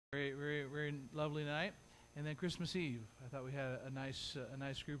Very, very, very lovely night. And then Christmas Eve. I thought we had a nice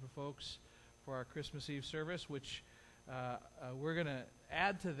group of folks for our Christmas Eve service, which we're going to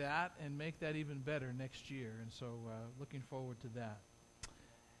add to that and make that even better next year. And so looking forward to that.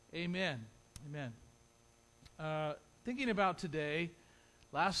 Amen. Amen. Thinking about today,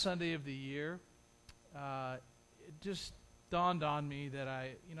 last Sunday of the year, it just dawned on me that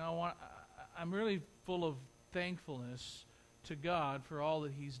I'm really full of thankfulness to God for all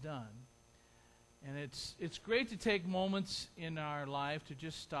that He's done. And it's great to take moments in our life to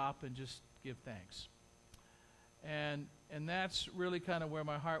just stop and just give thanks. And that's really kind of where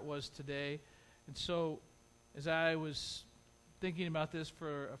my heart was today. And so as I was thinking about this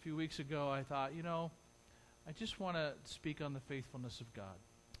for a few weeks ago, I thought, I just want to speak on the faithfulness of God.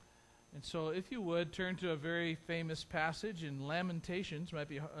 And so if you would, turn to a very famous passage in Lamentations. Might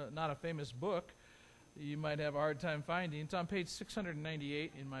be not a famous book. You might have a hard time finding. It's on page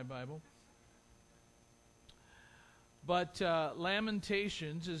 698 in my Bible. But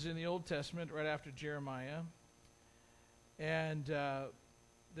Lamentations is in the Old Testament, right after Jeremiah. And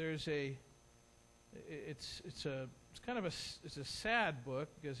it's a sad book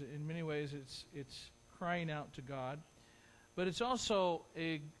because in many ways it's crying out to God. But it's also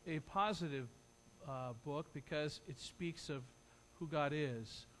a positive book because it speaks of who God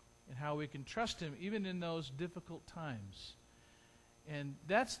is and how we can trust Him even in those difficult times. And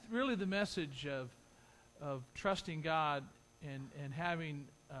that's really the message of trusting God and having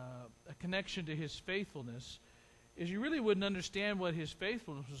a connection to His faithfulness, is you really wouldn't understand what His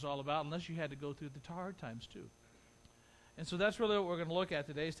faithfulness was all about unless you had to go through the hard times too. And so that's really what we're going to look at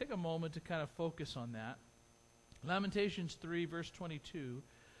today, is take a moment to kind of focus on that. Lamentations 3, verse 22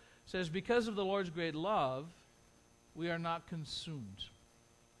 says, "Because of the Lord's great love, we are not consumed.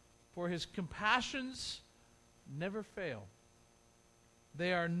 For His compassions never fail.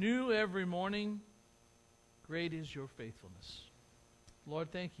 They are new every morning. Great is your faithfulness."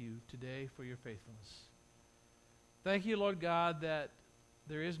 Lord, thank you today for your faithfulness. Thank you, Lord God, that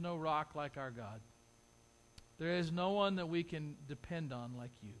there is no rock like our God. There is no one that we can depend on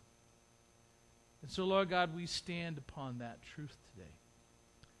like you. And so, Lord God, we stand upon that truth today.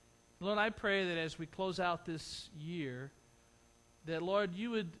 Lord, I pray that as we close out this year, that, Lord,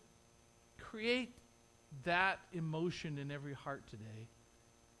 you would create that emotion in every heart today.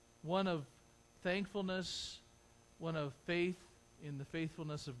 One of thankfulness, one of faith in the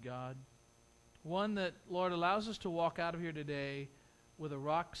faithfulness of God. One that, Lord, allows us to walk out of here today with a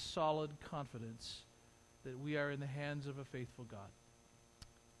rock-solid confidence that we are in the hands of a faithful God.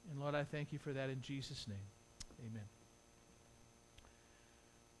 And Lord, I thank you for that in Jesus' name. Amen.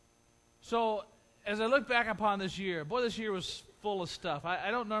 So, as I look back upon this year, boy, this year was full of stuff. I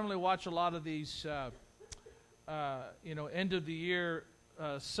don't normally watch a lot of these, end of the year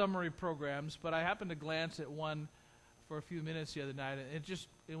summary programs, but I happened to glance at one for a few minutes the other night, and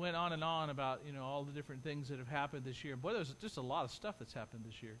it went on and on about all the different things that have happened this year. Boy, there's just a lot of stuff that's happened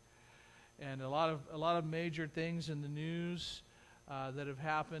this year, and a lot of major things in the news that have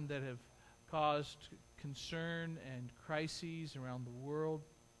happened that have caused concern and crises around the world.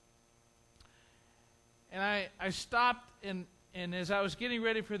 And I stopped, and as I was getting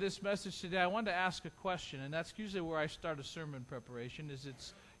ready for this message today, I wanted to ask a question, and that's usually where I start a sermon preparation, is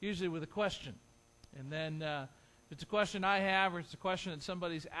it's usually with a question. And then if it's a question I have, or it's a question that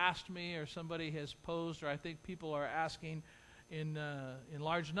somebody's asked me, or somebody has posed, or I think people are asking in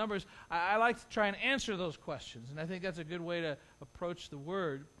large numbers, I like to try and answer those questions, and I think that's a good way to approach the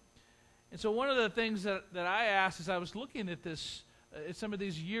Word. And so one of the things that I asked as I was looking at this, at some of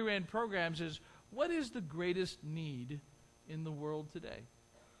these year-end programs, is what is the greatest need in the world today?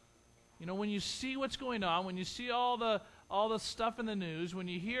 When you see what's going on, when you see all the stuff in the news, when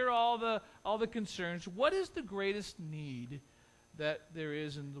you hear all the concerns, what is the greatest need that there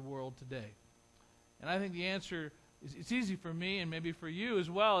is in the world today? And I think the answer is, it's easy for me and maybe for you as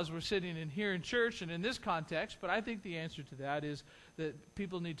well, as we're sitting in here in church and in this context, but I think the answer to that is that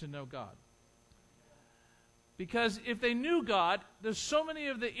people need to know God. Because if they knew God, there's so many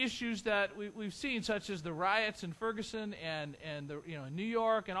of the issues that we've seen, such as the riots in Ferguson and the, New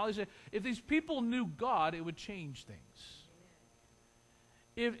York and all these. If these people knew God, it would change things.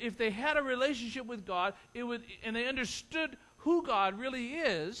 If they had a relationship with God, and they understood who God really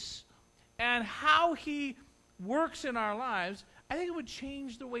is and how He works in our lives, I think it would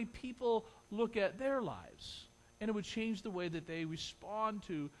change the way people look at their lives, and it would change the way that they respond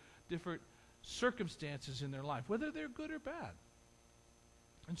to different circumstances in their life, whether they're good or bad.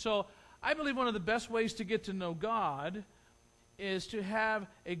 And so I believe one of the best ways to get to know God is to have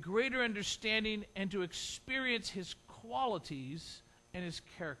a greater understanding and to experience His qualities and his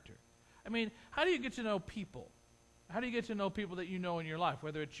character. I mean, how do you get to know people? How do you get to know people that you know in your life,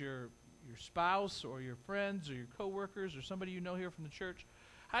 whether it's your spouse or your friends or your coworkers or somebody you know here from the church?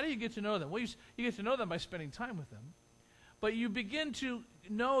 How do you get to know them? Well, you get to know them by spending time with them. But you begin to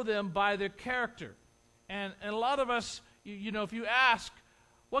know them by their character. And a lot of us, you know, if you ask,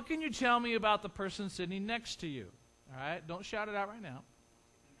 what can you tell me about the person sitting next to you? All right? Don't shout it out right now.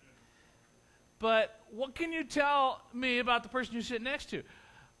 But what can you tell me about the person you sit next to?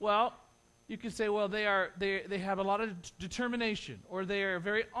 Well, you can say, well, they have a lot of determination, or they are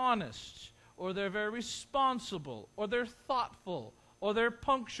very honest, or they're very responsible, or they're thoughtful, or they're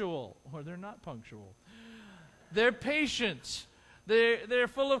punctual, or they're not punctual. They're patient, they're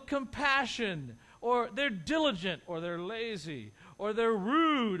full of compassion, or they're diligent, or they're lazy, or they're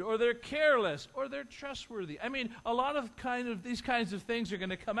rude, or they're careless, or they're trustworthy. I mean, a lot of these kinds of things are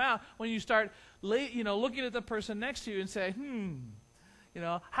going to come out when you start, looking at the person next to you and say,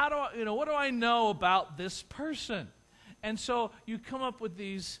 what do I know about this person? And so you come up with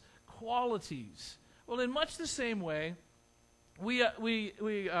these qualities. Well, in much the same way,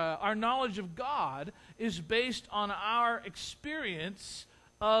 our knowledge of God is based on our experience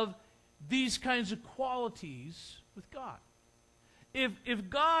of these kinds of qualities with God. If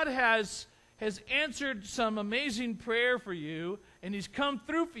God has answered some amazing prayer for you, and he's come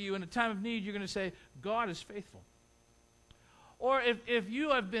through for you in a time of need, you're going to say, God is faithful. Or if you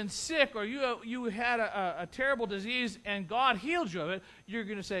have been sick, or you had a terrible disease and God healed you of it, you're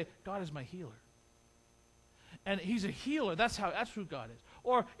going to say, God is my healer. And he's a healer. That's who God is.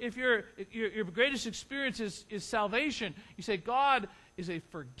 Or if your greatest experience is salvation, you say, God is a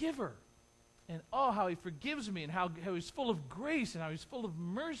forgiver. And oh, how he forgives me, and how he's full of grace, and how he's full of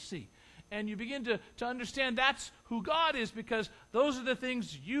mercy. And you begin to understand that's who God is, because those are the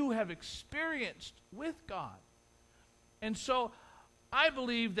things you have experienced with God. And so I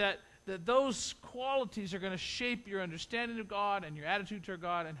believe that those qualities are going to shape your understanding of God and your attitude toward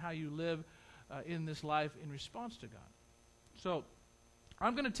God and how you live in this life in response to God. So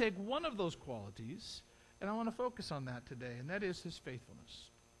I'm going to take one of those qualities, and I want to focus on that today, and that is his faithfulness.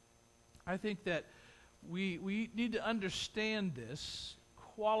 I think that we need to understand this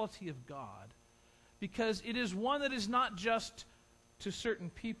quality of God, because it is one that is not just to certain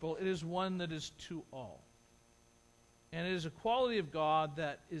people, it is one that is to all. And it is a quality of God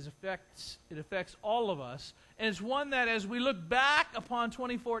that affects all of us. And it's one that, as we look back upon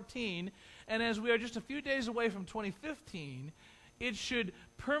 2014, and as we are just a few days away from 2015, it should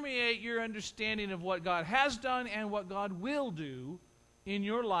permeate your understanding of what God has done and what God will do in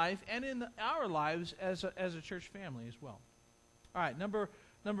your life and in our lives as a church family as well. All right, number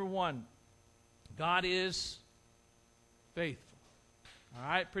one, God is faithful. All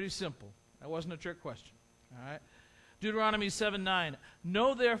right, pretty simple. That wasn't a trick question. All right. Deuteronomy 7:9.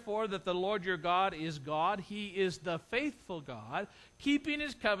 Know therefore that the Lord your God is God. He is the faithful God, keeping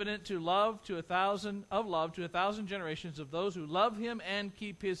his covenant to love to 1,000 generations of those who love him and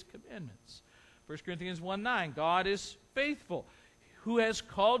keep his commandments. 1 Corinthians 1:9. God is faithful, who has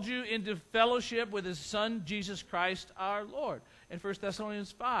called you into fellowship with his Son, Jesus Christ our Lord. And 1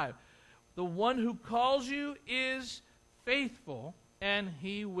 Thessalonians 5. The one who calls you is faithful, and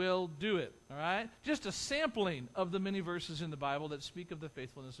he will do it. All right? Just a sampling of the many verses in the Bible that speak of the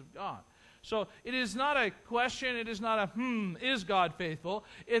faithfulness of God. So it is not a question, it is not a, is God faithful?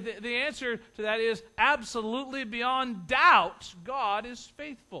 The answer to that is absolutely beyond doubt, God is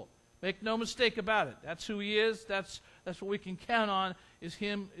faithful. Make no mistake about it. That's who he is. That's what we can count on, is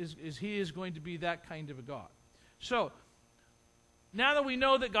he is going to be that kind of a God. So, now that we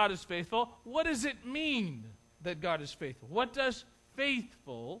know that God is faithful, what does it mean that God is faithful? What does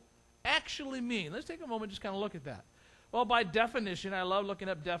faithful actually mean? Let's take a moment and just kind of look at that. Well, by definition, I love looking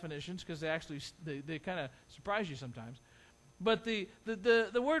up definitions because they kind of surprise you sometimes. But the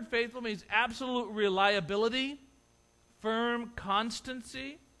word faithful means absolute reliability, firm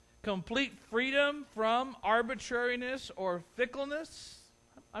constancy, complete freedom from arbitrariness or fickleness.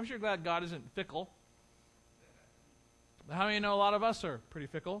 I'm sure glad God isn't fickle. How many know a lot of us are pretty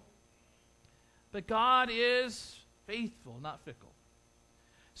fickle? But God is faithful, not fickle.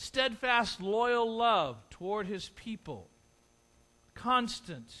 Steadfast, loyal love toward his people.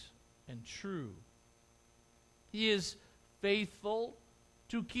 Constant and true. He is faithful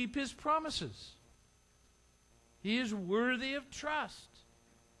to keep his promises. He is worthy of trust.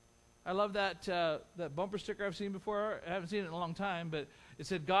 I love that bumper sticker I've seen before. I haven't seen it in a long time, but it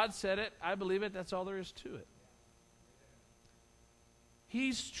said, God said it, I believe it, that's all there is to it.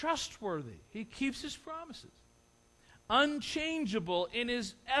 He's trustworthy. He keeps his promises. Unchangeable in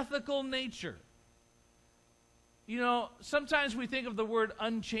his ethical nature. sometimes we think of the word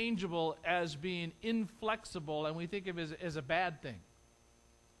unchangeable as being inflexible, and we think of it as a bad thing.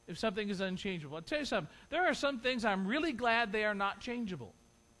 If something is unchangeable. I'll tell you something. There are some things I'm really glad they are not changeable.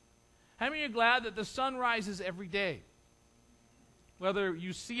 How many are glad that the sun rises every day? Whether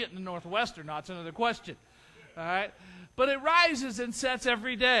you see it in the northwest or not is another question. All right? But it rises and sets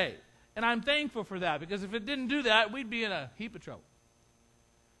every day. And I'm thankful for that, because if it didn't do that, we'd be in a heap of trouble.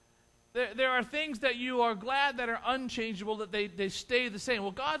 There are things that you are glad that are unchangeable, that they stay the same.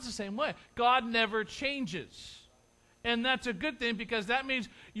 Well, God's the same way. God never changes. And that's a good thing, because that means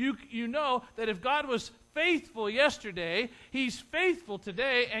you know that if God was faithful yesterday, He's faithful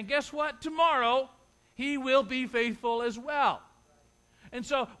today, and guess what? Tomorrow, He will be faithful as well. And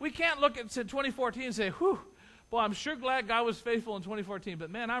so we can't look at 2014 and say, whew, boy, I'm sure glad God was faithful in 2014, but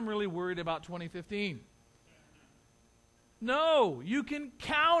man, I'm really worried about 2015. No, you can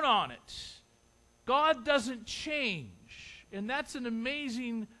count on it. God doesn't change. And that's an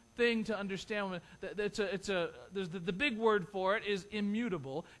amazing thing to understand. The big word for it is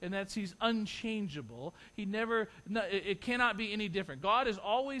immutable, and that's He's unchangeable. It cannot be any different. God is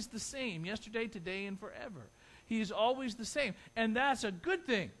always the same, yesterday, today, and forever. He's always the same. And that's a good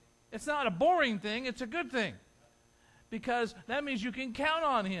thing. It's not a boring thing, it's a good thing. Because that means you can count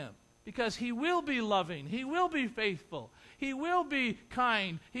on Him. Because He will be loving. He will be faithful. He will be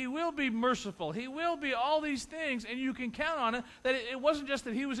kind. He will be merciful. He will be all these things, and you can count on it, that it wasn't just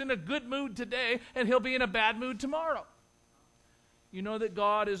that He was in a good mood today and He'll be in a bad mood tomorrow. You know that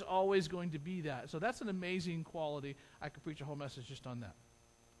God is always going to be that. So that's an amazing quality. I could preach a whole message just on that.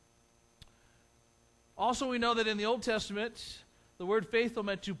 Also, we know that in the Old Testament, the word faithful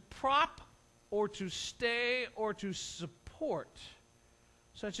meant to prop or to stay or to support,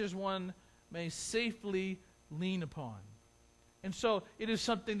 such as one may safely lean upon. And so it is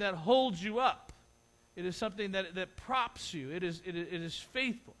something that holds you up. It is something that props you. It is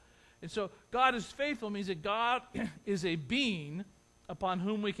faithful. And so God is faithful means that God is a being upon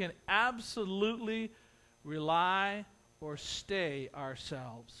whom we can absolutely rely or stay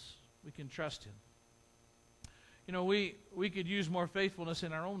ourselves. We can trust Him. We could use more faithfulness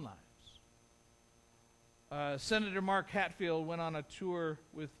in our own lives. Senator Mark Hatfield went on a tour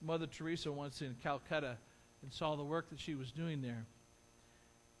with Mother Teresa once in Calcutta and saw the work that she was doing there.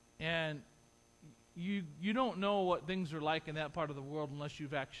 And you don't know what things are like in that part of the world unless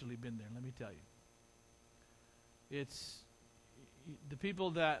you've actually been there, let me tell you. It's the people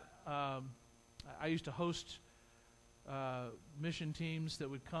that I used to host mission teams that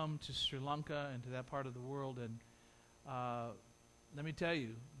would come to Sri Lanka and to that part of the world, and let me tell you,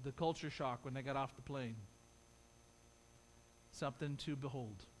 the culture shock when they got off the plane, something to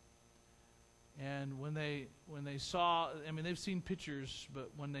behold. And when they saw, they've seen pictures,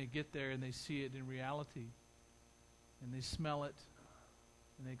 but when they get there and they see it in reality, and they smell it,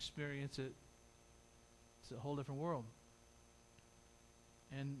 and they experience it, it's a whole different world.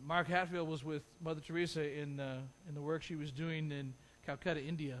 And Mark Hatfield was with Mother Teresa in the work she was doing in Calcutta,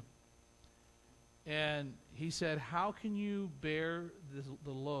 India. And he said, how can you bear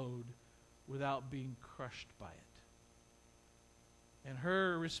the load without being crushed by it? And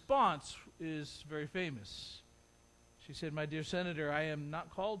her response is very famous. She said, my dear Senator, I am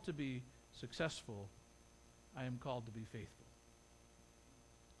not called to be successful. I am called to be faithful.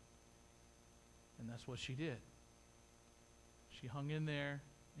 And that's what she did. She hung in there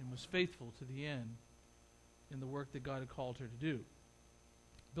and was faithful to the end in the work that God had called her to do.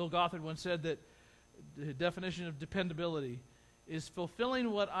 Bill Gothard once said that the definition of dependability is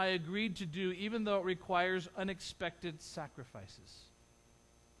fulfilling what I agreed to do even though it requires unexpected sacrifices.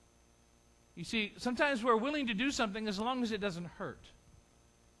 You see, sometimes we're willing to do something as long as it doesn't hurt,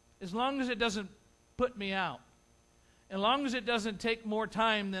 as long as it doesn't put me out, as long as it doesn't take more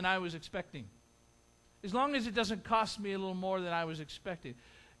time than I was expecting, as long as it doesn't cost me a little more than I was expecting.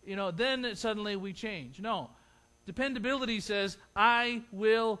 Then suddenly we change. No. Dependability says, I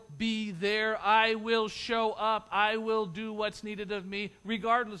will be there, I will show up, I will do what's needed of me,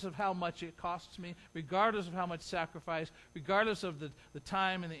 regardless of how much it costs me, regardless of how much sacrifice, regardless of the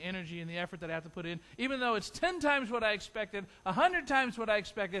time and the energy and the effort that I have to put in. Even though it's 10 times what I expected, 100 times what I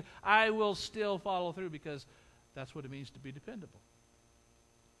expected, I will still follow through, because that's what it means to be dependable.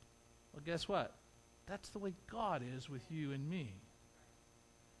 Well, guess what? That's the way God is with you and me.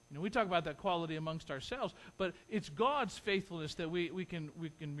 We talk about that quality amongst ourselves, but it's God's faithfulness that we can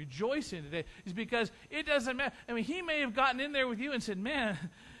rejoice in today. Is because it doesn't matter. He may have gotten in there with you and said, man,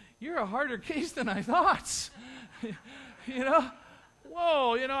 you're a harder case than I thought.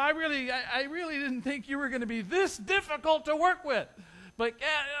 Whoa, I really didn't think you were going to be this difficult to work with. But,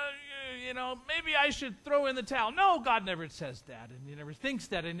 maybe I should throw in the towel. No, God never says that, and He never thinks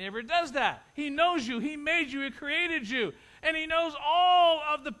that, and He never does that. He knows you. He made you. He created you. And He knows all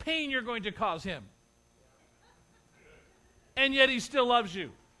of the pain you're going to cause Him. And yet He still loves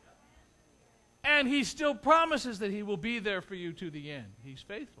you. And He still promises that He will be there for you to the end. He's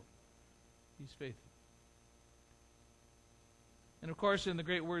faithful. He's faithful. And of course, in the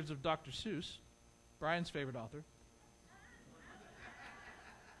great words of Dr. Seuss, Brian's favorite author,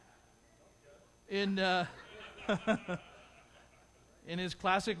 in his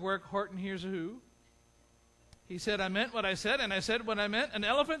classic work, Horton Hears a Who, he said, I meant what I said, and I said what I meant. An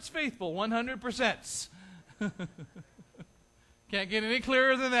elephant's faithful, 100%. Can't get any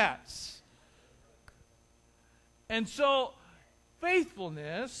clearer than that. And so,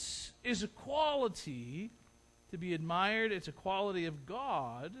 faithfulness is a quality to be admired. It's a quality of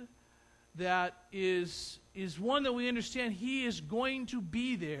God that is one that we understand He is going to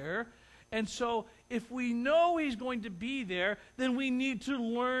be there. And so if we know He's going to be there, then we need to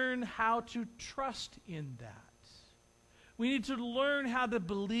learn how to trust in that. We need to learn how to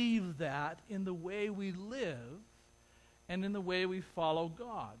believe that in the way we live and in the way we follow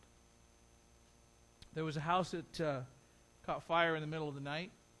God. There was a house that caught fire in the middle of the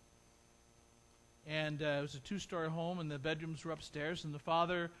night. And it was a 2-story home, and the bedrooms were upstairs. And the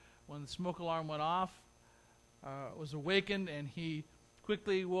father, when the smoke alarm went off, was awakened, and he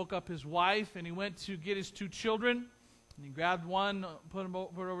quickly woke up his wife, and he went to get his 2 children. And he grabbed one, put it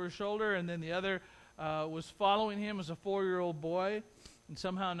over his shoulder, and then the other was following him as a 4-year-old boy. And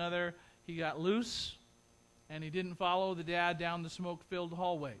somehow or another, he got loose, and he didn't follow the dad down the smoke-filled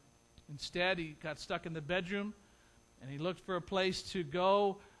hallway. Instead, he got stuck in the bedroom, and he looked for a place to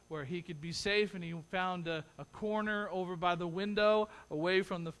go where he could be safe, and he found a corner over by the window, away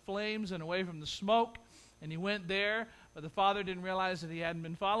from the flames and away from the smoke, and he went there, but the father didn't realize that he hadn't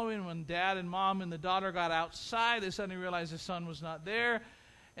been following. When Dad and Mom and the daughter got outside, they suddenly realized his son was not there,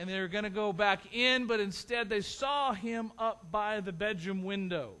 and they were going to go back in, but instead they saw him up by the bedroom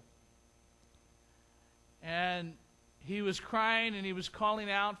window. And he was crying, and he was calling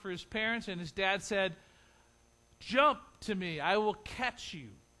out for his parents, and his dad said, "Jump to me, I will catch you."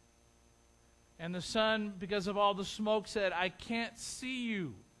 And the son, because of all the smoke, said, "I can't see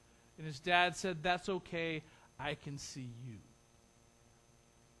you." And his dad said, "That's okay, I can see you."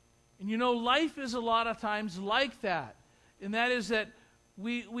 And life is a lot of times like that. And that is that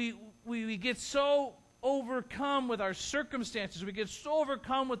we get so overcome with our circumstances. We get so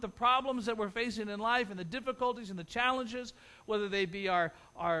overcome with the problems that we're facing in life and the difficulties and the challenges, whether they be our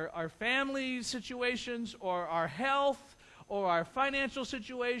family situations or our health or our financial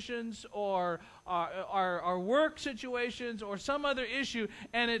situations or our work situations or some other issue,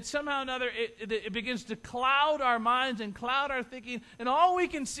 and it somehow or another it begins to cloud our minds and cloud our thinking, and all we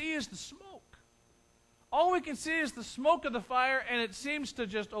can see is the smoke. All we can see is the smoke of the fire, and it seems to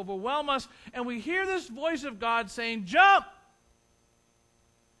just overwhelm us, and we hear this voice of God saying, "Jump!"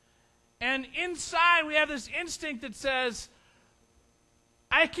 And inside we have this instinct that says,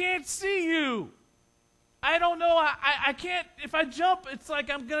 "I can't see you. I don't know, I can't, if I jump, it's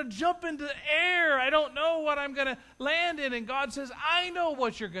like I'm going to jump into the air. I don't know what I'm going to land in." And God says, "I know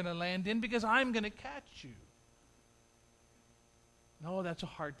what you're going to land in because I'm going to catch you." No, that's a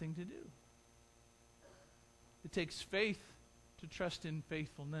hard thing to do. It takes faith to trust in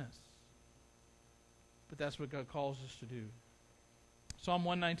faithfulness. But that's what God calls us to do. Psalm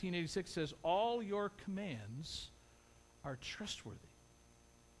 119:86 says, "All your commands are trustworthy."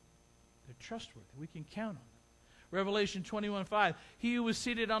 They're trustworthy. We can count on them. Revelation 21:5, "He who was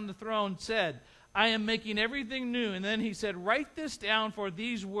seated on the throne said, I am making everything new." And then he said, "Write this down, for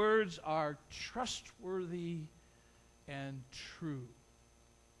these words are trustworthy and true."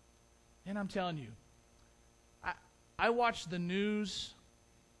 And I'm telling you, I watch the news,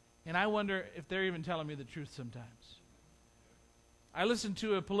 and I wonder if they're even telling me the truth sometimes. I listen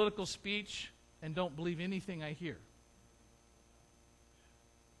to a political speech and don't believe anything I hear.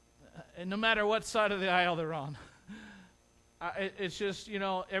 And no matter what side of the aisle they're on. It's just,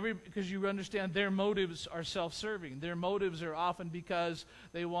 because you understand their motives are self-serving. Their motives are often because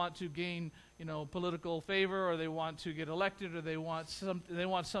they want to gain, political favor, or they want to get elected, or they want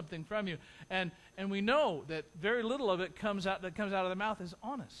something from you. And we know that very little of it comes out of their mouth is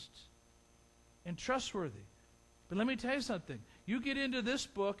honest and trustworthy. But let me tell you something. You get into this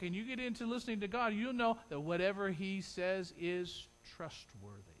book and you get into listening to God, you'll know that whatever He says is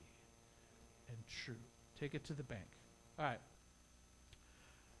trustworthy and true. Take it to the bank. All right.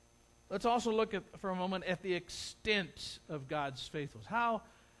 Let's also look for a moment at the extent of God's faithfulness.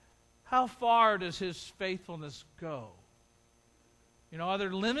 How far does His faithfulness go? Are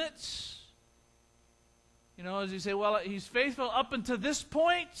there limits? You know, as you say, well, he's faithful up until this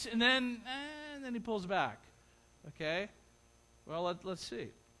point, and then he pulls back. Okay? Well, let's see.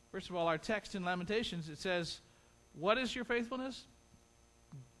 First of all, our text in Lamentations, it says, what is your faithfulness?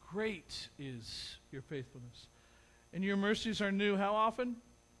 Great is your faithfulness. And your mercies are new how often?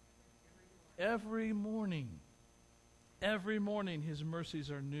 Every morning. Every morning his mercies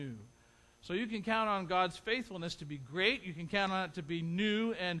are new. So you can count on God's faithfulness to be great. You can count on it to be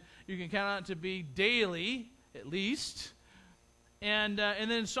new, and you can count on it to be daily, at least. And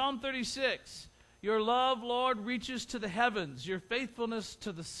then Psalm 36, your love, Lord, reaches to the heavens, your faithfulness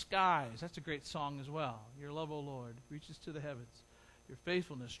to the skies. That's a great song as well. Your love, O Lord, reaches to the heavens. Your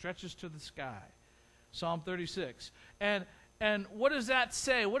faithfulness stretches to the sky. Psalm 36. And what does that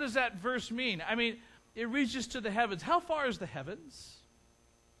say? What does that verse mean? I mean, it reaches to the heavens. How far is the heavens?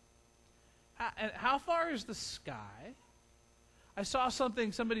 How far is the sky? I saw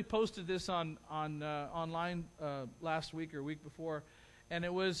something, somebody posted this on online last week or week before, and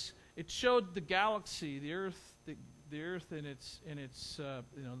it showed the galaxy, the Earth, the Earth and its the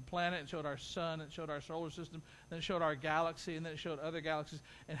planet. It showed our sun. It showed our solar system. Then it showed our galaxy, and then it showed other galaxies,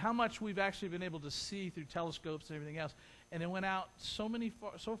 and how much we've actually been able to see through telescopes and everything else. And it went out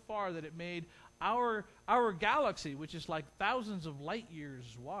so far that it made our galaxy, which is like thousands of light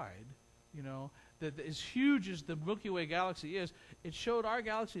years wide, that as huge as the Milky Way galaxy is, it showed our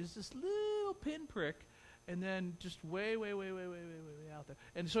galaxy as this little pinprick, and then just way out there.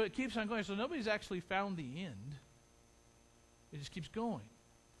 And so it keeps on going. So nobody's actually found the end. It just keeps going.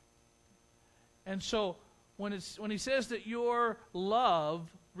 And so when he says that your love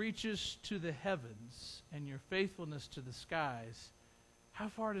reaches to the heavens and your faithfulness to the skies, how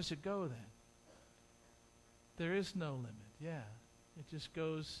far does it go then? There is no limit. Yeah. It just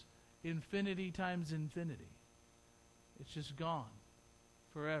goes infinity times infinity. It's just gone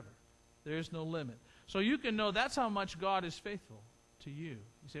forever. There is no limit. So you can know that's how much God is faithful to you.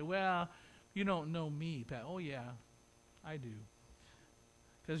 You say, well, you don't know me, Pat. Oh, yeah, I do.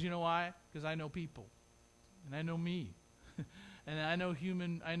 Because you know why? Because I know people. And I know me. And I know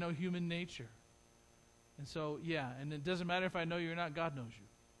human nature. And so, yeah, and it doesn't matter if I know you or not, God knows you.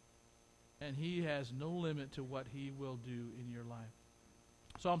 And he has no limit to what he will do in your life.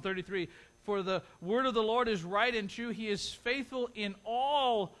 Psalm 33, for the word of the Lord is right and true. He is faithful in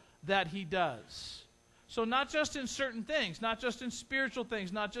all that he does. So not just in certain things, not just in spiritual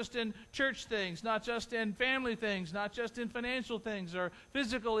things, not just in church things, not just in family things, not just in financial things or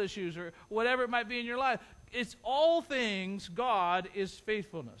physical issues or whatever it might be in your life. It's all things. God is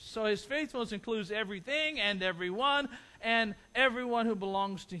faithfulness. So his faithfulness includes everything and everyone who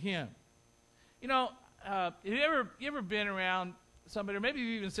belongs to him. Have you ever been around somebody, or maybe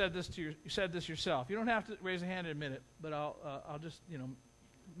you even said this yourself. You don't have to raise a hand and admit it, but I'll just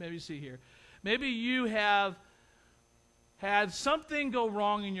maybe see here. Maybe you have had something go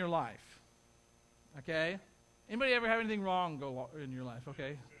wrong in your life. Okay? Anybody ever have anything wrong go in your life?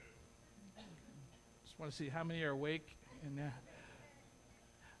 Okay? Just want to see how many are awake.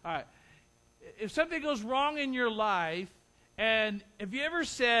 All right. If something goes wrong in your life, and have you ever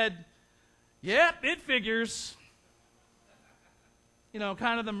said, yep, it figures.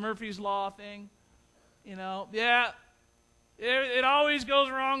 Kind of the Murphy's Law thing. Yeah, it always goes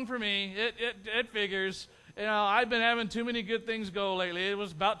wrong for me. It figures. I've been having too many good things go lately. It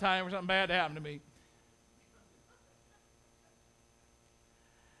was about time for something bad to happen to me.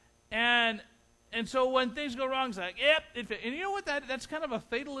 And so when things go wrong, it's like, yep, it figures. And you know what? That's kind of a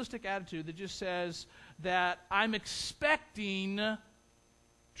fatalistic attitude that just says that I'm expecting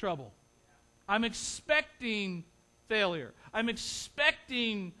trouble. I'm expecting failure. I'm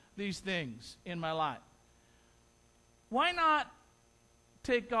expecting these things in my life. Why not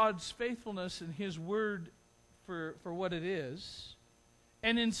take God's faithfulness and his word for what it is,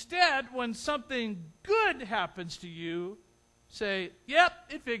 and instead, when something good happens to you, say, yep,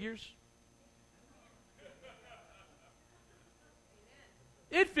 it figures.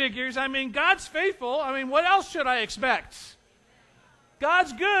 It figures. God's faithful. What else should I expect?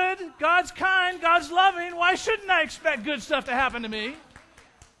 God's good, God's kind, God's loving. Why shouldn't I expect good stuff to happen to me?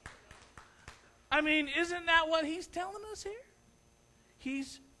 Isn't that what he's telling us here?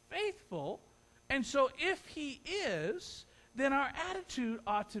 He's faithful. And so if he is, then our attitude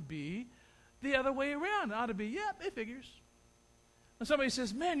ought to be the other way around. It ought to be, yep, it figures. When somebody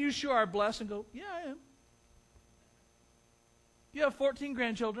says, man, you sure are blessed, and go, yeah, I am. You have 14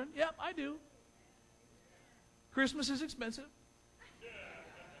 grandchildren. Yep, I do. Christmas is expensive.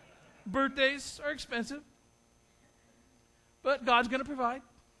 Birthdays are expensive. But God's going to provide.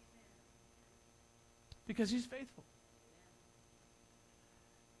 Because he's faithful.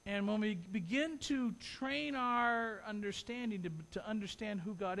 And when we begin to train our understanding to understand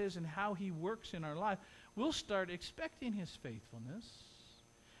who God is and how He works in our life, we'll start expecting His faithfulness.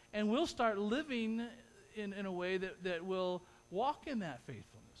 And we'll start living in a way that will walk in that faithfulness.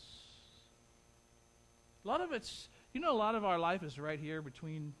 A lot of it's, a lot of our life is right here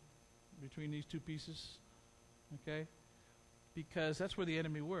between these two pieces. Okay? Because that's where the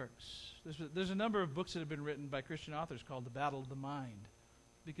enemy works. There's a number of books that have been written by Christian authors called The Battle of the Mind.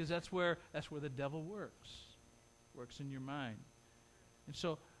 Because that's where the devil works in your mind. And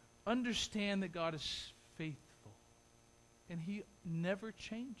so understand that God is faithful. And He never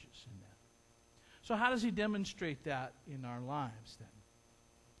changes in that. So how does He demonstrate that in our lives then?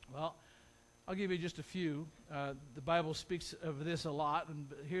 Well, I'll give you just a few. The Bible speaks of this a lot, and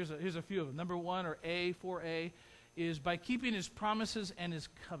here's a few of them. Number 1, or A, 4A, is by keeping His promises and His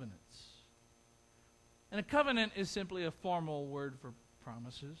covenants. And a covenant is simply a formal word for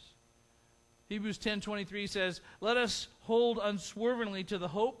promises. Hebrews 10:23 says, "Let us hold unswervingly to the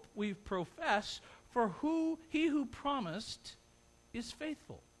hope we profess, for He who promised is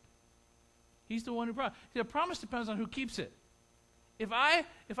faithful." He's the one who promised. A promise depends on who keeps it. If I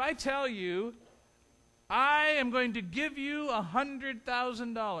tell you, I am going to give you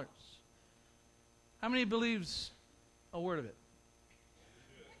 $100,000, how many believes a word of it?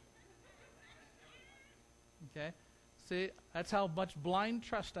 Okay? See, that's how much blind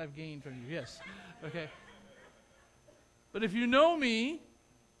trust I've gained from you. Yes. Okay. But if you know me,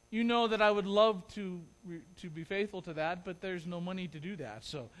 you know that I would love to be faithful to that, but there's no money to do that.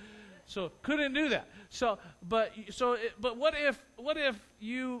 So couldn't do that. But what if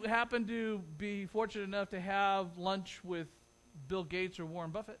you happen to be fortunate enough to have lunch with Bill Gates or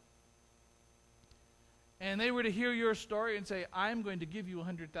Warren Buffett, and they were to hear your story and say, "I'm going to give you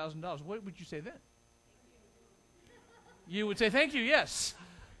 $100,000," what would you say then? You would say, "Thank you, yes."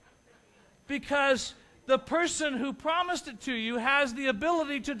 Because the person who promised it to you has the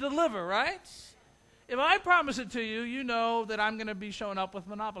ability to deliver, right? If I promise it to you, you know that I'm going to be showing up with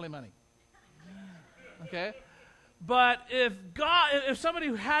Monopoly money. Okay? But if somebody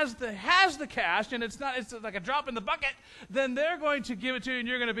who has the cash and it's like a drop in the bucket, then they're going to give it to you and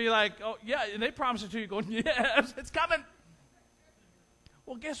you're going to be like, "Oh, yeah," and they promise it to you going, "Yes, it's coming."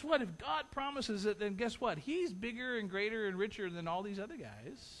 Well, guess what? If God promises it, then guess what? He's bigger and greater and richer than all these other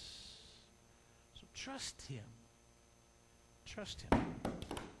guys. So trust Him. Trust Him.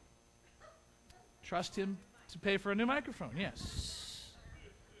 Trust Him to pay for a new microphone. Yes.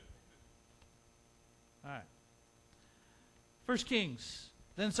 All right. 1 Kings.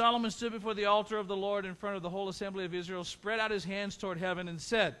 Then Solomon stood before the altar of the Lord in front of the whole assembly of Israel, spread out his hands toward heaven, and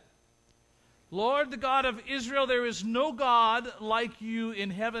said, "Lord, the God of Israel, there is no God like you in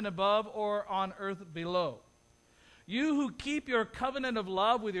heaven above or on earth below. You who keep your covenant of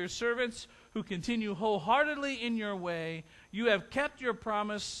love with your servants, who continue wholeheartedly in your way, you have kept your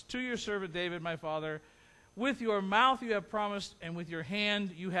promise to your servant David, my father. With your mouth you have promised, and with your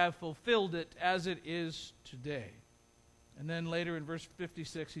hand you have fulfilled it, as it is today." And then later in verse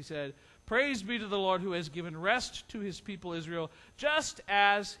 56 he said, "Praise be to the Lord who has given rest to His people Israel, just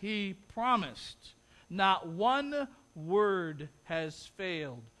as He promised. Not one word has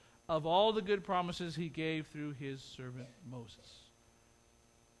failed of all the good promises He gave through His servant Moses."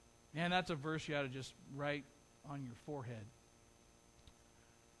 Man, that's a verse you ought to just write on your forehead.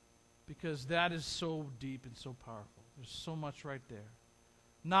 Because that is so deep and so powerful. There's so much right there.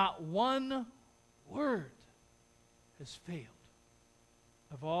 Not one word has failed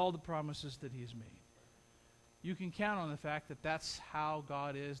of all the promises that He has made. You can count on the fact that that's how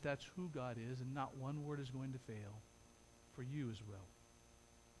God is, that's who God is, and not one word is going to fail for you as well.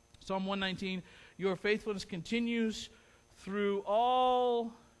 Psalm 119, "Your faithfulness continues through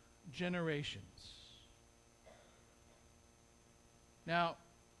all generations." Now,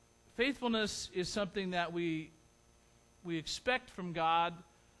 faithfulness is something that we expect from God,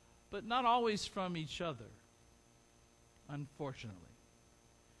 but not always from each other, unfortunately.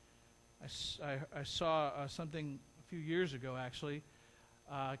 I saw something a few years ago, actually.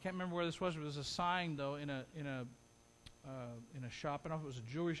 I can't remember where this was. But there was a sign, though, in a shop. I don't know if it was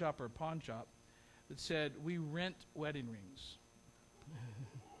a jewelry shop or a pawn shop, that said, "We rent wedding rings."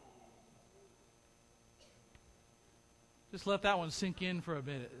 Just let that one sink in for a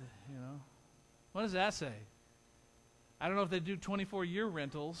bit, you know. What does that say? I don't know if they do 24-year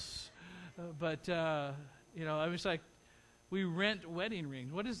rentals, but, I was like, "We rent wedding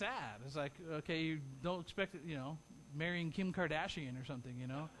rings." What is that? It's like, okay, you don't expect it, marrying Kim Kardashian or something,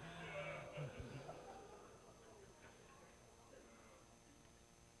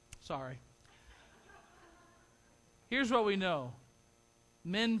 Sorry. Here's what we know.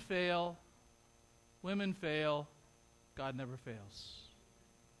 Men fail, women fail, God never fails.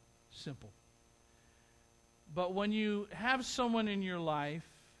 Simple. But when you have someone in your life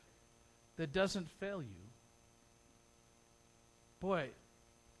that doesn't fail you, boy,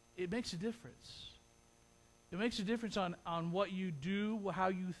 it makes a difference. It makes a difference on what you do, how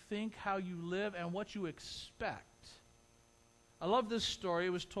you think, how you live, and what you expect. I love this story.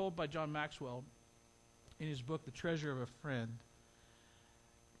 It was told by John Maxwell in his book, The Treasure of a Friend.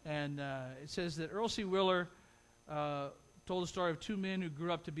 And it says that Earl C. Wheeler told the story of two men who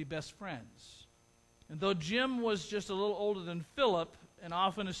grew up to be best friends. And though Jim was just a little older than Philip and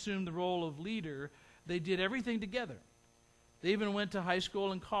often assumed the role of leader, they did everything together. They even went to high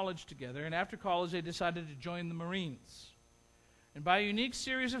school and college together, and after college they decided to join the Marines. And by a unique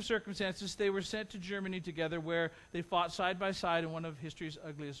series of circumstances, they were sent to Germany together, where they fought side by side in one of history's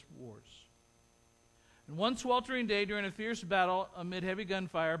ugliest wars. And one sweltering day during a fierce battle amid heavy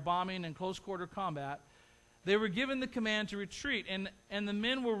gunfire, bombing, and close-quarter combat, they were given the command to retreat, and the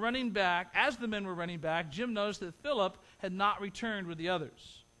men were running back. As the men were running back, Jim noticed that Philip had not returned with the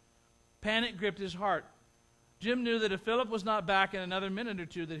others. Panic gripped his heart. Jim knew that if Philip was not back in another minute or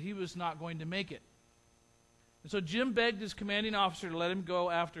two, that he was not going to make it. And so Jim begged his commanding officer to let him go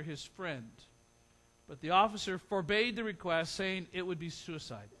after his friend. But the officer forbade the request, saying it would be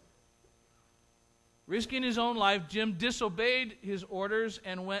suicide. Risking his own life, Jim disobeyed his orders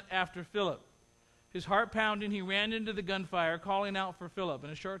and went after Philip. His heart pounding, he ran into the gunfire, calling out for Philip.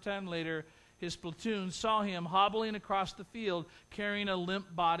 And a short time later, his platoon saw him hobbling across the field, carrying a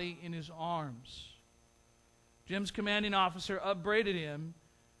limp body in his arms. Jim's commanding officer upbraided him,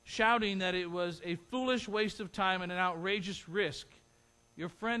 shouting that it was a foolish waste of time and an outrageous risk. "Your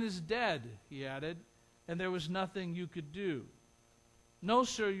friend is dead," he added, "and there was nothing you could do." "No,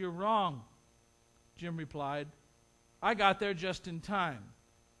 sir, you're wrong," Jim replied. "I got there just in time.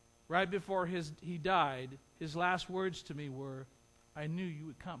 Right before he died, his last words to me were, 'I knew you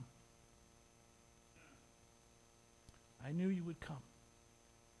would come.'" I knew you would come.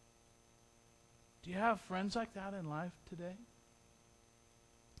 Do you have friends like that in life today?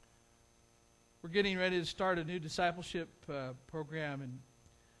 We're getting ready to start a new discipleship program, and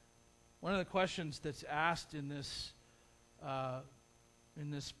one of the questions that's asked in this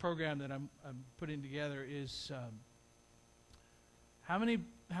program that I'm putting together is, how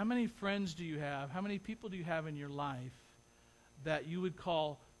many friends do you have? How many people do you have in your life that you would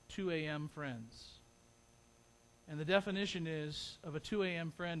call 2 a.m. friends? And the definition of a 2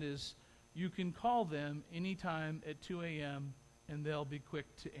 a.m. friend is you can call them anytime at 2 a.m. and they'll be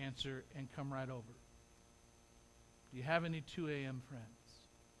quick to answer and come right over. Do you have any 2 a.m. friends?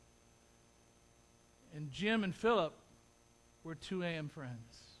 And Jim and Philip were 2 a.m.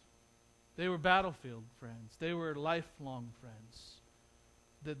 friends. They were battlefield friends. They were lifelong friends.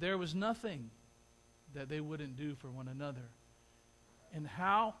 That there was nothing that they wouldn't do for one another. And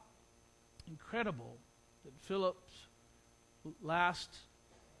how incredible that Philip's last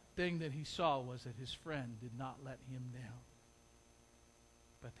thing that he saw was that his friend did not let him down,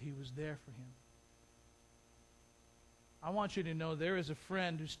 but he was there for him. I want you to know there is a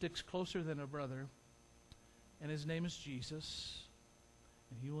friend who sticks closer than a brother, and his name is Jesus,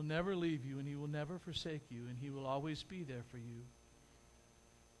 and he will never leave you, and he will never forsake you, and he will always be there for you,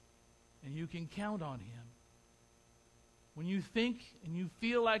 and you can count on him. When you think and you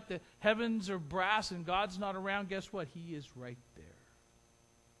feel like the heavens are brass and God's not around, guess what? He is right there.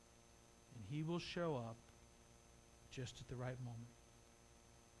 And he will show up just at the right moment.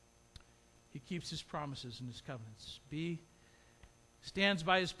 He keeps his promises and his covenants. Stands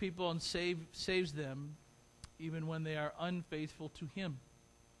by his people and saves them even when they are unfaithful to him.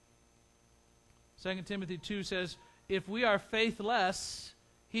 2 Timothy 2 says, "If we are faithless,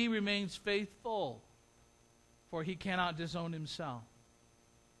 he remains faithful, for he cannot disown himself."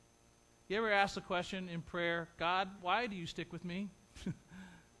 You ever ask the question in prayer, "God, why do you stick with me?"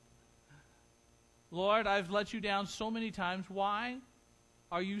 "Lord, I've let you down so many times. Why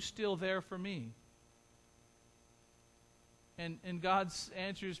are you still there for me?" And God's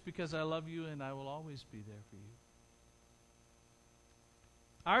answer is, "Because I love you and I will always be there for you."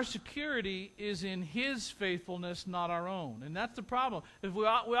 Our security is in his faithfulness, not our own. And that's the problem. If we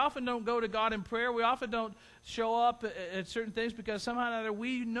often don't go to God in prayer, we often don't show up at certain things because somehow or another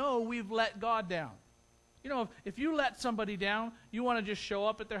we know we've let God down. You know, if you let somebody down, you want to just show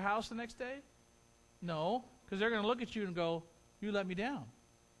up at their house the next day? No, because they're going to look at you and go, "You let me down."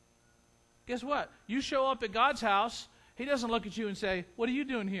 Guess what? You show up at God's house, he doesn't look at you and say, "What are you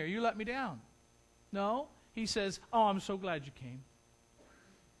doing here? You let me down." No, he says, "Oh, I'm so glad you came.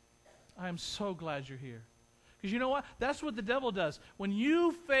 I am so glad you're here." Because you know what? That's what the devil does. When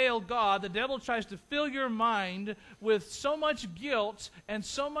you fail God, the devil tries to fill your mind with so much guilt and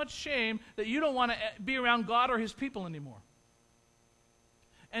so much shame that you don't want to be around God or his people anymore.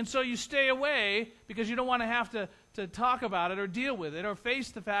 And so you stay away because you don't want to have to talk about it or deal with it or face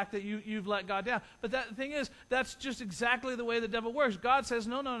the fact that you've let God down. But the thing is, that's just exactly the way the devil works. God says,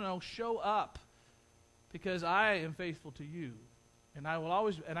 no, show up because I am faithful to you. And I will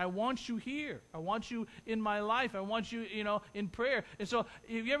always, and I want you here. I want you in my life. I want you, in prayer. And so,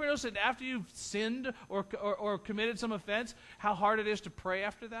 have you ever noticed that after you've sinned or committed some offense, how hard it is to pray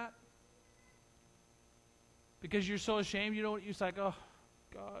after that? Because you're so ashamed, you're like, oh,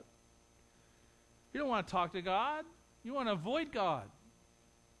 God. You don't want to talk to God. You want to avoid God.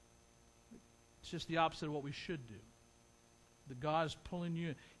 It's just the opposite of what we should do. That God is pulling you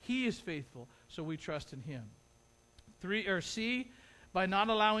in. He is faithful, so we trust in him. C, by not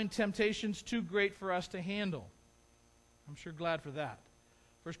allowing temptations too great for us to handle. I'm sure glad for that.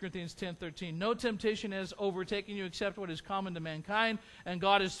 1 Corinthians 10:13. No temptation has overtaken you except what is common to mankind, and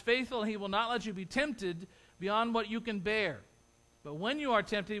God is faithful, and he will not let you be tempted beyond what you can bear. But when you are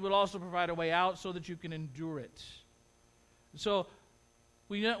tempted, he will also provide a way out so that you can endure it. So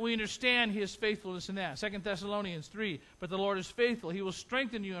we understand his faithfulness in that. 2 Thessalonians 3. But the Lord is faithful. He will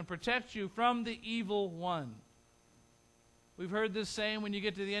strengthen you and protect you from the evil one. We've heard this saying, when you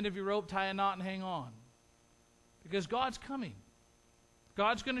get to the end of your rope, tie a knot and hang on. Because God's coming.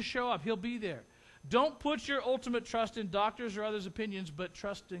 God's going to show up. He'll be there. Don't put your ultimate trust in doctors or others' opinions, but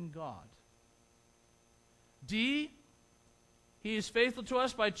trust in God. D, he is faithful to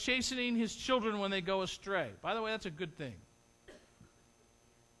us by chastening his children when they go astray. By the way, that's a good thing.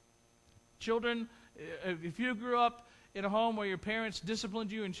 Children, if you grew up in a home where your parents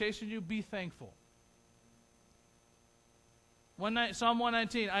disciplined you and chastened you, be thankful. Psalm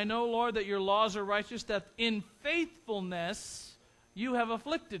 119, I know, Lord, that your laws are righteous, that in faithfulness you have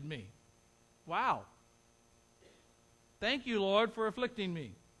afflicted me. Wow. Thank you, Lord, for afflicting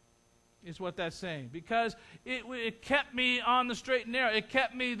me, is what that's saying. Because it kept me on the straight and narrow. It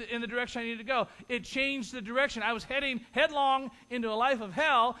kept me in the direction I needed to go. It changed the direction. I was heading headlong into a life of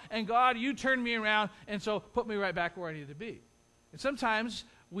hell, and God, you turned me around, and so put me right back where I needed to be. And sometimes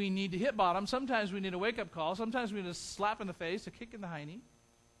we need to hit bottom. Sometimes we need a wake-up call. Sometimes we need a slap in the face, a kick in the hiney.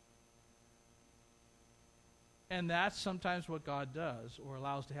 And that's sometimes what God does or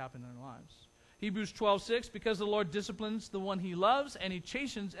allows to happen in our lives. Hebrews 12:6, because the Lord disciplines the one he loves, and he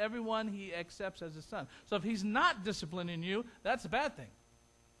chastens everyone he accepts as his son. So if he's not disciplining you, that's a bad thing.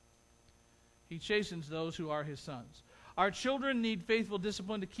 He chastens those who are his sons. Our children need faithful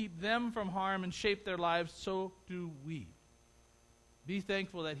discipline to keep them from harm and shape their lives. So do we. Be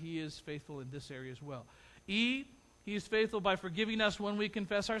thankful that he is faithful in this area as well. E, he is faithful by forgiving us when we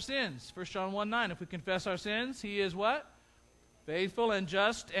confess our sins. 1 John 1:9, if we confess our sins, he is what? Faithful and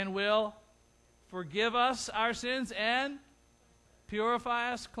just and will forgive us our sins and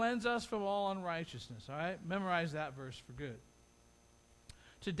purify us, cleanse us from all unrighteousness. All right? Memorize that verse for good.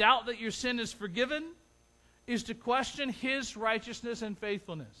 To doubt that your sin is forgiven is to question his righteousness and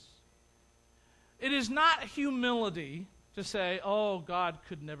faithfulness. It is not humility to say, oh, God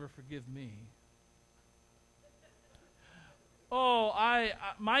could never forgive me. Oh,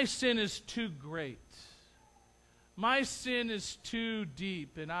 my sin is too great. My sin is too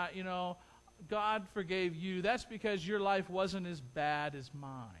deep, and God forgave you. That's because your life wasn't as bad as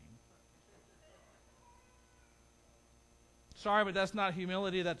mine. Sorry, but that's not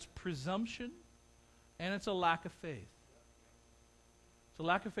humility. That's presumption, and it's a lack of faith. It's a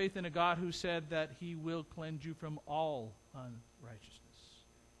lack of faith in a God who said that he will cleanse you from all unrighteousness.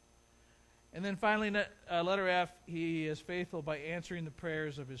 And then finally, letter F, he is faithful by answering the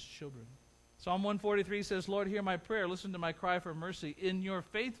prayers of his children. Psalm 143 says, Lord, hear my prayer. Listen to my cry for mercy. In your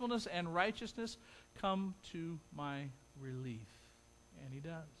faithfulness and righteousness, come to my relief. And he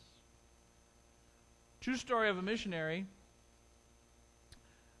does. True story of a missionary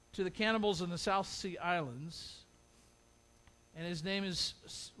to the cannibals in the South Sea Islands. And his name is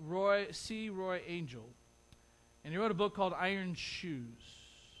Roy Angel. And he wrote a book called Iron Shoes.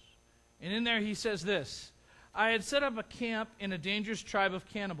 And in there he says this, I had set up a camp in a dangerous tribe of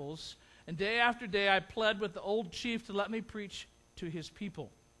cannibals, and day after day I pled with the old chief to let me preach to his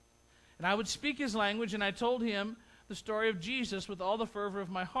people. And I would speak his language, and I told him the story of Jesus with all the fervor of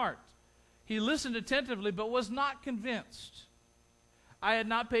my heart. He listened attentively, but was not convinced. I had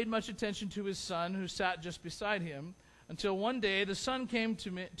not paid much attention to his son, who sat just beside him, until one day the son came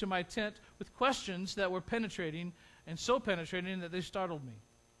to my tent with questions that were penetrating, and so penetrating that they startled me.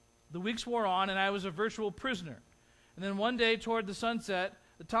 The weeks wore on, and I was a virtual prisoner. And then one day toward the sunset,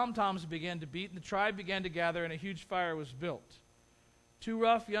 the tom-toms began to beat, and the tribe began to gather, and a huge fire was built. 2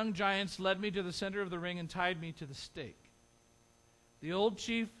 rough young giants led me to the center of the ring and tied me to the stake. The old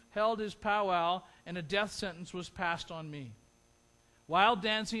chief held his powwow, and a death sentence was passed on me. Wild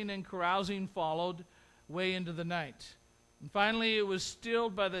dancing and carousing followed way into the night. And finally it was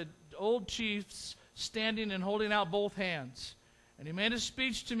stilled by the old chief's standing and holding out both hands. And he made a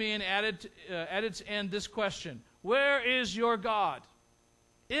speech to me and added at its end this question: "Where is your God?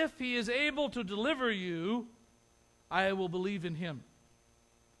 If he is able to deliver you, I will believe in him."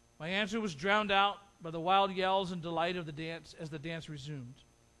 My answer was drowned out by the wild yells and delight of the dance as the dance resumed.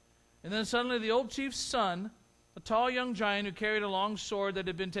 And then suddenly the old chief's son, a tall young giant who carried a long sword that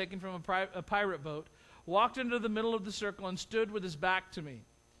had been taken from a pirate boat, walked into the middle of the circle and stood with his back to me.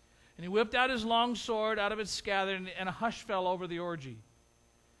 And he whipped out his long sword out of its scabbard, and a hush fell over the orgy.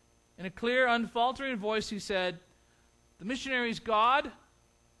 In a clear, unfaltering voice he said, "The missionary's God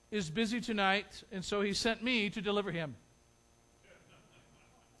is busy tonight, and so he sent me to deliver him.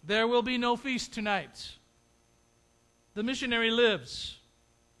 There will be no feast tonight. The missionary lives.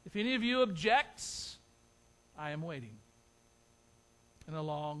 If any of you objects, I am waiting." And a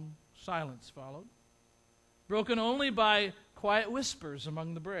long silence followed, broken only by quiet whispers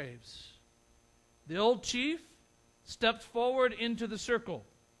among the braves. The old chief stepped forward into the circle.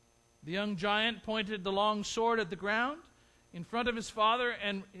 The young giant pointed the long sword at the ground in front of his father,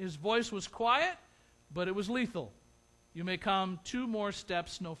 and his voice was quiet, but it was lethal. "You may come 2 more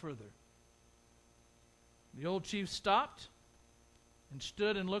steps no further." The old chief stopped and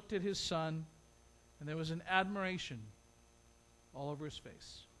stood and looked at his son, and there was an admiration all over his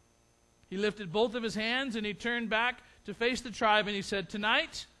face. He lifted both of his hands and he turned back to face the tribe, and he said,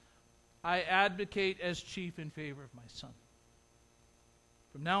 "Tonight, I advocate as chief in favor of my son.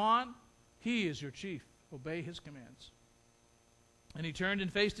 From now on, he is your chief. Obey his commands." And he turned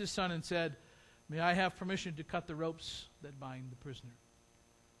and faced his son and said, "May I have permission to cut the ropes that bind the prisoner?"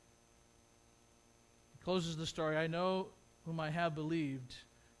 He closes the story. "I know whom I have believed,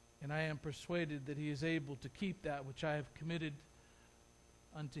 and I am persuaded that he is able to keep that which I have committed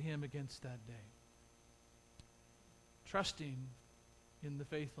unto him against that day." Trusting in the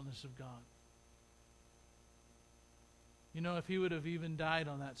faithfulness of God. You know, if he would have even died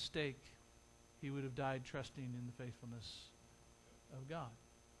on that stake, he would have died trusting in the faithfulness of God.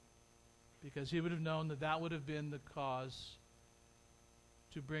 Because he would have known that that would have been the cause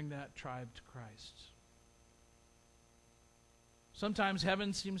to bring that tribe to Christ. Sometimes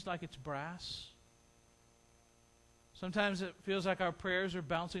heaven seems like it's brass. Sometimes it feels like our prayers are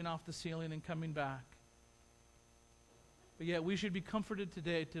bouncing off the ceiling and coming back. But yet we should be comforted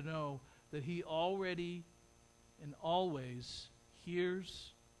today to know that he already and always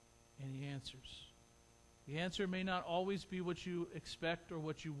hears and he answers. The answer may not always be what you expect or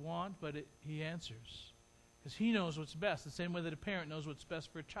what you want, but he answers. Because he knows what's best, the same way that a parent knows what's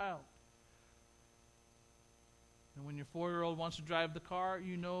best for a child. And when your 4-year-old wants to drive the car,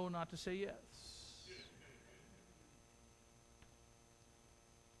 you know not to say yes.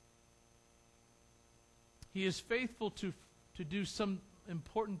 He is faithful to do some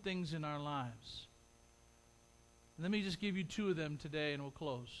important things in our lives. And let me just give you 2 of them today and we'll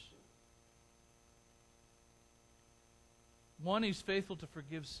close. One, he's faithful to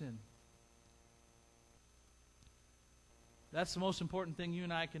forgive sin. That's the most important thing you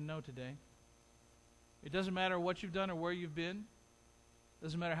and I can know today. It doesn't matter what you've done or where you've been. It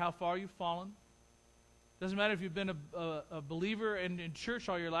doesn't matter how far you've fallen. It doesn't matter if you've been a believer and in church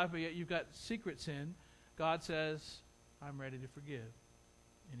all your life, but yet you've got secret sin. God says, "I'm ready to forgive."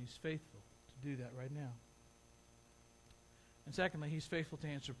 And he's faithful to do that right now. And secondly, he's faithful to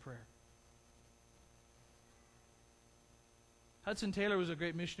answer prayer. Hudson Taylor was a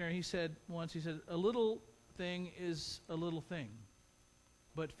great missionary. He said once, "A little thing is a little thing,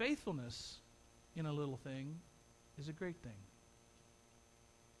 but faithfulness in a little thing is a great thing."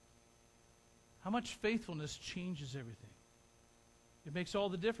 How much faithfulness changes everything. It makes all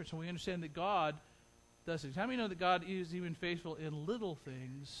the difference when we understand that God does things. How many know that God is even faithful in little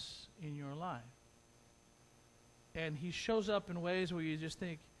things in your life? And he shows up in ways where you just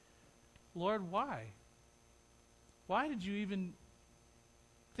think, "Lord, why? Why did you even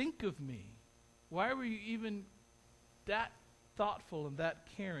think of me? Why were you even that thoughtful and that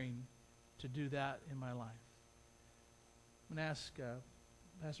caring to do that in my life?" I'm going to ask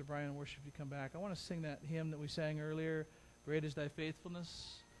Pastor Brian and worship to come back. I want to sing that hymn that we sang earlier, "Great is Thy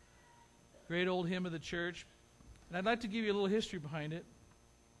Faithfulness." Great old hymn of the church. And I'd like to give you a little history behind it.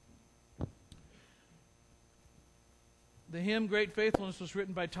 The hymn, "Great Faithfulness," was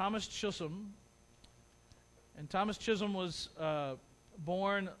written by Thomas Chisholm. And Thomas Chisholm was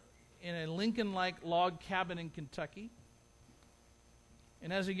born in a Lincoln-like log cabin in Kentucky.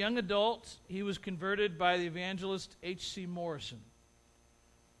 And as a young adult, he was converted by the evangelist H.C. Morrison.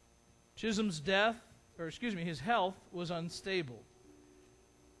 Chisholm's his health was unstable.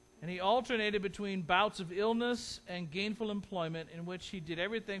 And he alternated between bouts of illness and gainful employment in which he did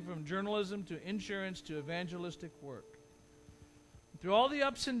everything from journalism to insurance to evangelistic work. Through all the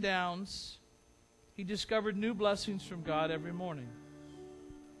ups and downs, he discovered new blessings from God every morning.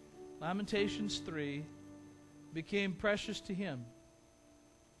 Lamentations 3 became precious to him.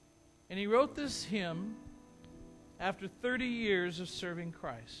 And he wrote this hymn after 30 years of serving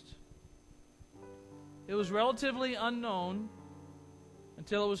Christ. It was relatively unknown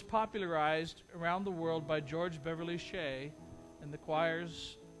until it was popularized around the world by George Beverly Shea and the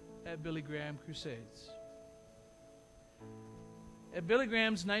choirs at Billy Graham Crusades. At Billy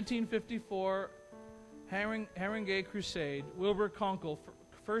Graham's 1954 Haringey Crusade, Wilbur Conkle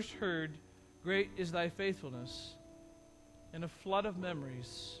first heard, "Great is thy faithfulness," and a flood of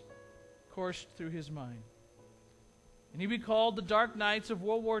memories coursed through his mind. And he recalled the dark nights of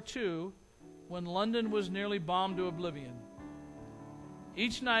World War II when London was nearly bombed to oblivion.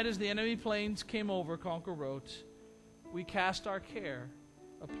 Each night as the enemy planes came over, Conkle wrote, we cast our care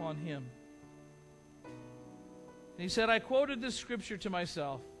upon him. And he said, I quoted this scripture to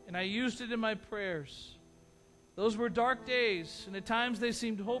myself, and I used it in my prayers. Those were dark days, and at times they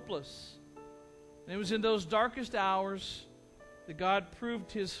seemed hopeless. And it was in those darkest hours that God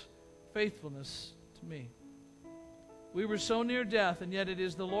proved his faithfulness to me. We were so near death, and yet it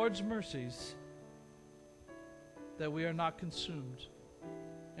is the Lord's mercies that we are not consumed.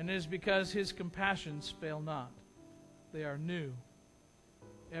 And it is because his compassions fail not. They are new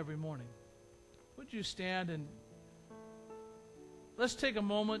every morning. Would you stand and let's take a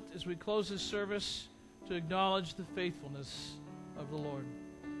moment as we close this service to acknowledge the faithfulness of the Lord.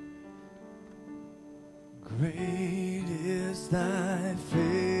 Great is thy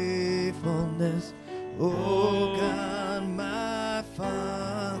faithfulness, O God, my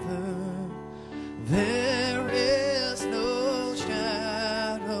Father. There is no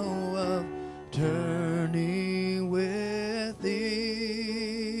shadow of turning with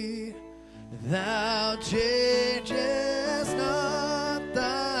thee. Thou changest not,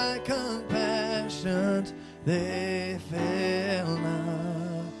 thy compassions, they fail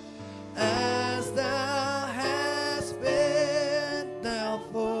not. As thou hast been, thou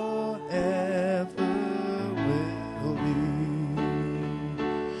forever will be.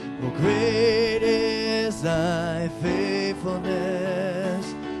 Oh, great is thy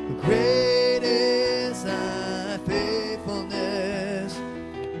faithfulness. Great is thy faithfulness.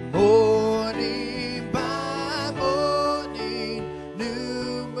 Morning by morning,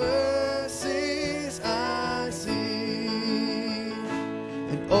 new mercies I see.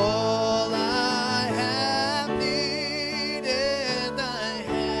 And all I have needed, thy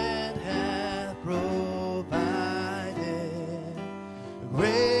hand hath provided.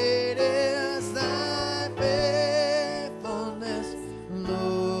 Great is thy faithfulness,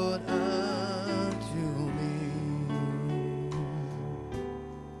 Lord, unto me.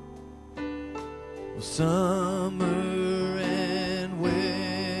 Summer and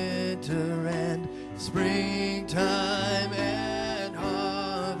winter and springtime and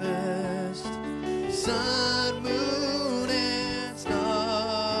harvest, sun, moon, and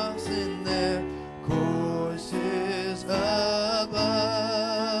stars in their courses above,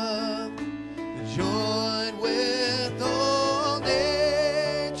 join with all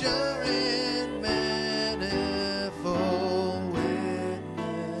nature in manifold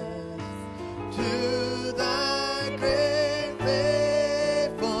witness to thy great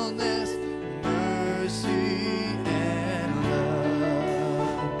faithfulness, mercy, and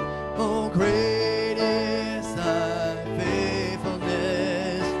love. Oh, great is thy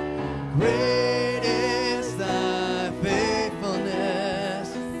faithfulness. Great is thy faithfulness.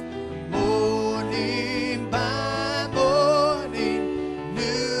 Morning by morning,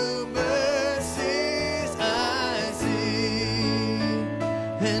 new mercies I see.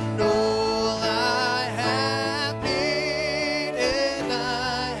 And all I have needed,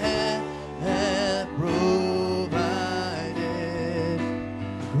 thy hand hath provided.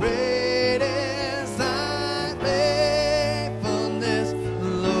 Great is thy faithfulness,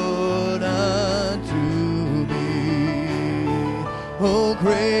 Lord, unto me. Oh,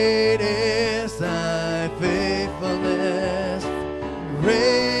 great is thy faithfulness.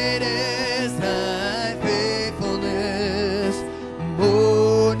 Great is thy faithfulness.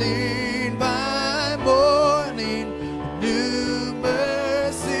 Morning by morning, new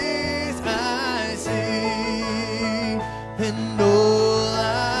mercies I see. And all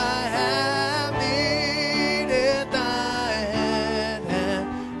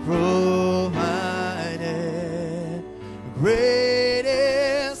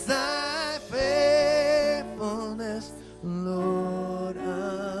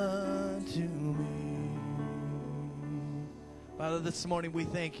Father, this morning we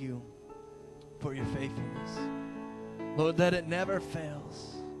thank you for your faithfulness. Lord, that it never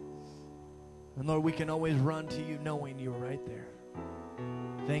fails. And Lord, we can always run to you knowing you're right there.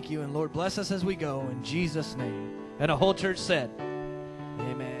 Thank you, and Lord, bless us as we go in Jesus' name. And a whole church said,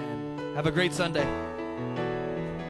 amen. Have a great Sunday.